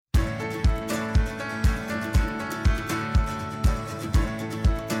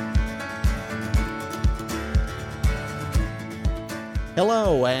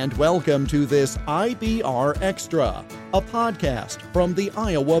Hello and welcome to this IBR Extra, a podcast from the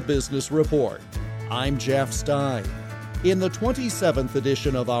Iowa Business Report. I'm Jeff Stein. In the 27th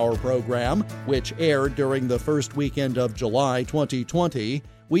edition of our program, which aired during the first weekend of July 2020,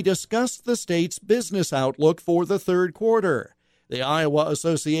 we discussed the state's business outlook for the third quarter. The Iowa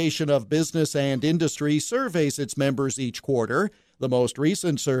Association of Business and Industry surveys its members each quarter. The most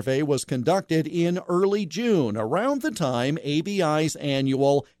recent survey was conducted in early June, around the time ABI's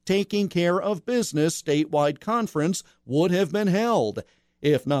annual Taking Care of Business statewide conference would have been held,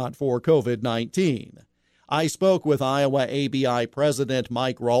 if not for COVID-19. I spoke with Iowa ABI President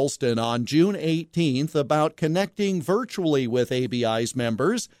Mike Ralston on June 18th about connecting virtually with ABI's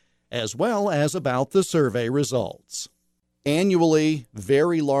members, as well as about the survey results. Annually,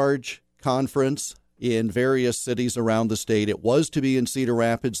 very large conference in various cities around the state. It was to be in Cedar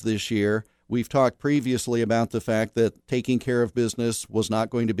Rapids this year. We've talked previously about the fact that Taking Care of Business was not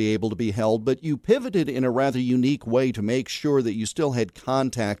going to be able to be held, but you pivoted in a rather unique way to make sure that you still had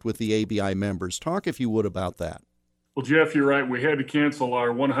contact with the ABI members. Talk, if you would, about that. Well, Jeff, you're right. We had to cancel our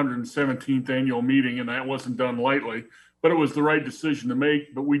 117th annual meeting, and that wasn't done lightly, but it was the right decision to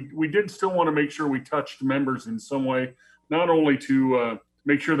make. But we did still want to make sure we touched members in some way, not only to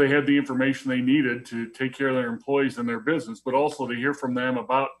make sure they had the information they needed to take care of their employees and their business, but also to hear from them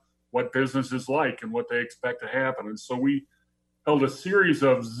about what business is like and what they expect to happen. And so we held a series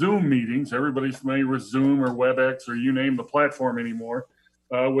of Zoom meetings. Everybody's familiar with Zoom or WebEx or you name the platform anymore.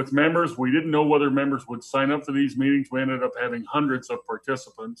 With members, we didn't know whether members would sign up for these meetings. We ended up having hundreds of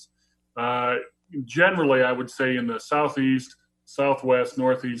participants. Generally, I would say in the Southeast, Southwest,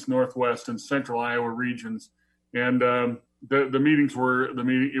 Northeast, Northwest, and Central Iowa regions. And the meetings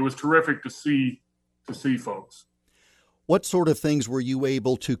it was terrific to see folks. What sort of things were you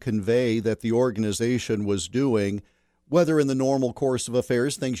able to convey that the organization was doing, whether in the normal course of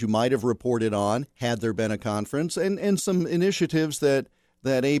affairs, things you might have reported on had there been a conference, and some initiatives that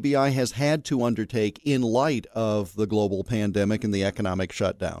ABI has had to undertake in light of the global pandemic and the economic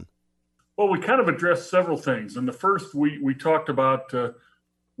shutdown? Well, we kind of addressed several things. And the first, we talked about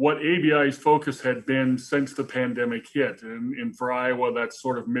what ABI's focus had been since the pandemic hit. And for Iowa, that's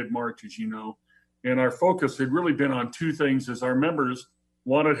sort of mid-March, as you know. And our focus had really been on two things, as our members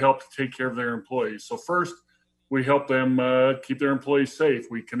wanted help to take care of their employees. So first, we helped them keep their employees safe.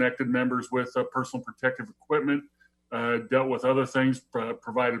 We connected members with personal protective equipment, dealt with other things,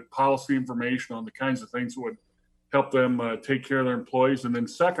 provided policy information on the kinds of things that would help them take care of their employees. And then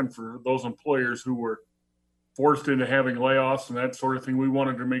second, for those employers who were forced into having layoffs and that sort of thing, we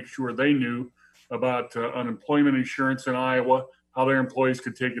wanted to make sure they knew about unemployment insurance in Iowa, how their employees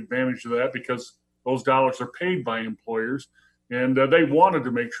could take advantage of that, because those dollars are paid by employers, and they wanted to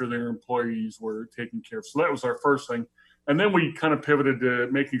make sure their employees were taken care of. So that was our first thing. And then we kind of pivoted to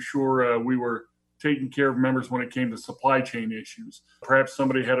making sure we were taking care of members when it came to supply chain issues. Perhaps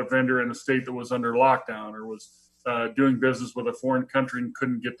somebody had a vendor in a state that was under lockdown or was doing business with a foreign country and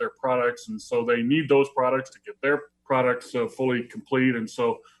couldn't get their products. And so they need those products to get their products fully complete. And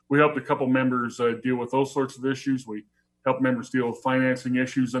so we helped a couple members deal with those sorts of issues. We helped members deal with financing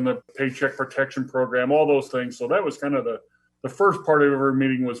issues and the Paycheck Protection Program, all those things. So that was kind of the first part of our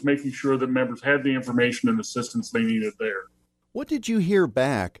meeting, was making sure that members had the information and assistance they needed there. What did you hear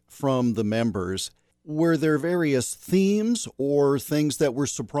back from the members? Were there various themes or things that were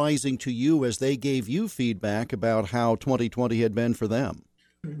surprising to you as they gave you feedback about how 2020 had been for them?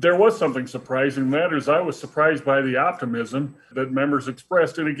 There was something surprising. That is, I was surprised by the optimism that members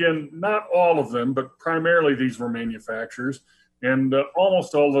expressed. And again, not all of them, but primarily these were manufacturers. And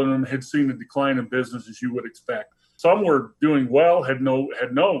almost all of them had seen a decline in business, as you would expect. Some were doing well, had no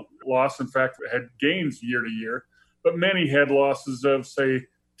loss. In fact, had gains year to year. But many had losses of, say,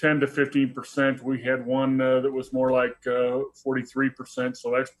 10 to 15%. We had one that was more like 43%.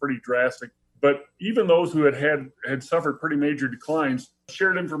 So that's pretty drastic. But even those who had suffered pretty major declines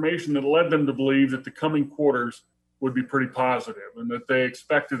shared information that led them to believe that the coming quarters would be pretty positive and that they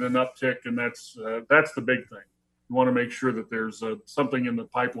expected an uptick. And that's the big thing. You want to make sure that there's something in the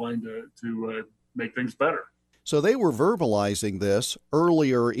pipeline to make things better. So they were verbalizing this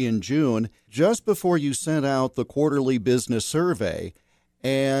earlier in June, just before you sent out the quarterly business survey.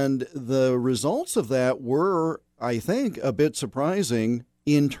 And the results of that were, I think, a bit surprising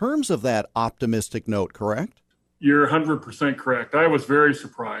in terms of that optimistic note, correct? You're 100% correct. I was very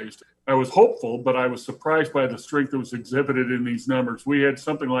surprised. I was hopeful, but I was surprised by the strength that was exhibited in these numbers. We had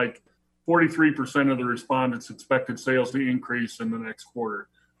something like 43% of the respondents expected sales to increase in the next quarter.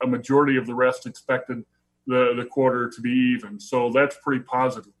 A majority of the rest expected the quarter to be even. So that's pretty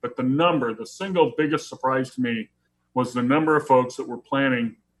positive. But the single biggest surprise to me was the number of folks that were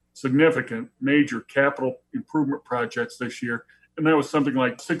planning significant major capital improvement projects this year. And that was something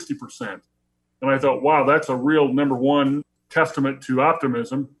like 60%. And I thought, wow, that's a real, number one, testament to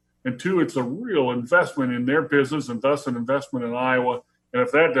optimism. And two, it's a real investment in their business and thus an investment in Iowa. And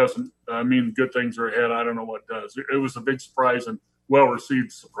if that doesn't mean good things are ahead, I don't know what does. It was a big surprise and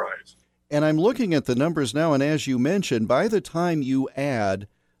well-received surprise. And I'm looking at the numbers now, and as you mentioned, by the time you add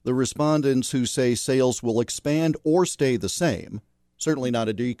the respondents who say sales will expand or stay the same, certainly not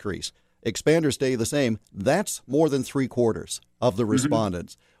a decrease, expand or stay the same, that's more than 3/4 of the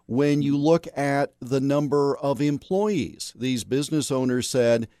respondents. When you look at the number of employees, these business owners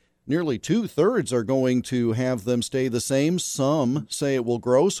said nearly 2/3 are going to have them stay the same. Some say it will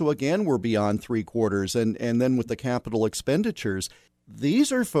grow. So again, we're beyond 3/4. And then with the capital expenditures,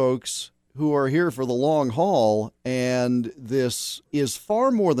 these are folks who are here for the long haul. And this is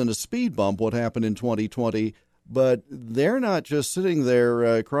far more than a speed bump, what happened in 2020. But they're not just sitting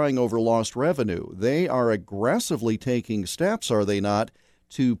there crying over lost revenue. They are aggressively taking steps, are they not,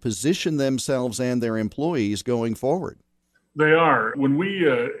 to position themselves and their employees going forward? They are. When we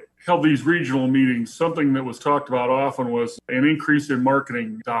held these regional meetings, something that was talked about often was an increase in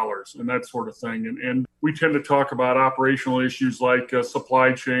marketing dollars and that sort of thing. And we tend to talk about operational issues like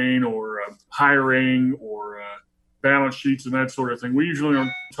supply chain or hiring or balance sheets and that sort of thing. We usually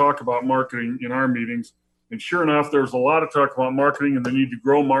don't talk about marketing in our meetings. And sure enough, there's a lot of talk about marketing and the need to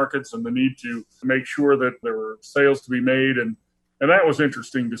grow markets and the need to make sure that there were sales to be made. And that was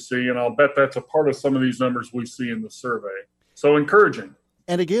interesting to see. And I'll bet that's a part of some of these numbers we see in the survey. So encouraging.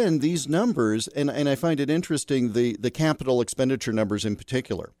 And again, these numbers, and I find it interesting, the capital expenditure numbers in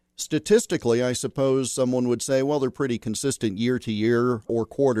particular. Statistically, I suppose someone would say, well, they're pretty consistent year to year or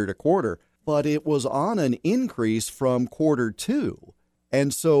quarter to quarter. But it was on an increase from Q2.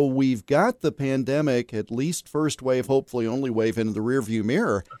 And so we've got the pandemic, at least first wave, hopefully only wave, in the rearview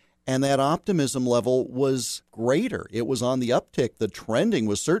mirror. And that optimism level was greater. It was on the uptick. The trending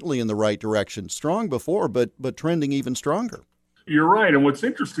was certainly in the right direction. Strong before, but trending even stronger. You're right. And what's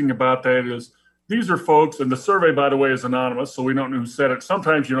interesting about that is these are folks, and the survey, by the way, is anonymous, so we don't know who said it.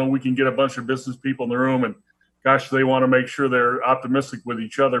 Sometimes, we can get a bunch of business people in the room and, gosh, they want to make sure they're optimistic with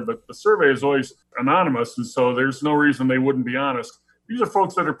each other. But the survey is always anonymous, and so there's no reason they wouldn't be honest. These are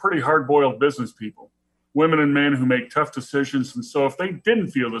folks that are pretty hard-boiled business people, women and men who make tough decisions. And so if they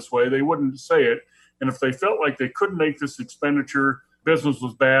didn't feel this way, they wouldn't say it. And if they felt like they couldn't make this expenditure, business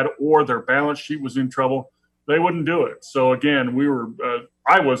was bad, or their balance sheet was in trouble, they wouldn't do it. So again,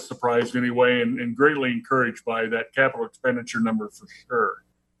 I was surprised anyway and greatly encouraged by that capital expenditure number for sure.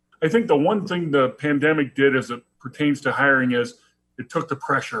 I think the one thing the pandemic did as it pertains to hiring is it took the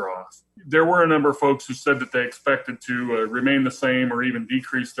pressure off. There were a number of folks who said that they expected to remain the same or even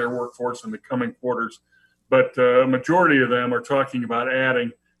decrease their workforce in the coming quarters. But a majority of them are talking about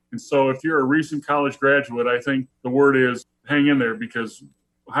adding. And so if you're a recent college graduate, I think the word is hang in there because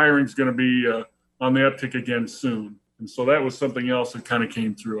hiring is going to be on the uptick again soon. And so that was something else that kind of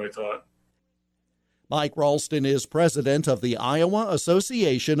came through, I thought. Mike Ralston is president of the Iowa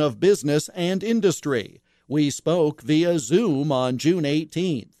Association of Business and Industry. We spoke via Zoom on June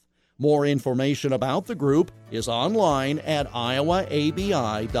 18th. More information about the group is online at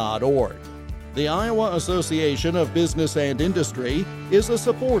iowaabi.org. The Iowa Association of Business and Industry is a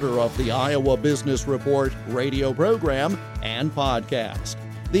supporter of the Iowa Business Report radio program and podcast.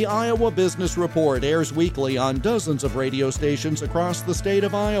 The Iowa Business Report airs weekly on dozens of radio stations across the state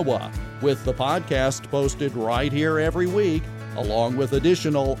of Iowa, with the podcast posted right here every week, along with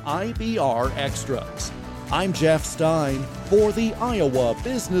additional IBR extras. I'm Jeff Stein for the Iowa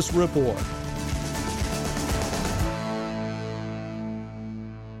Business Report.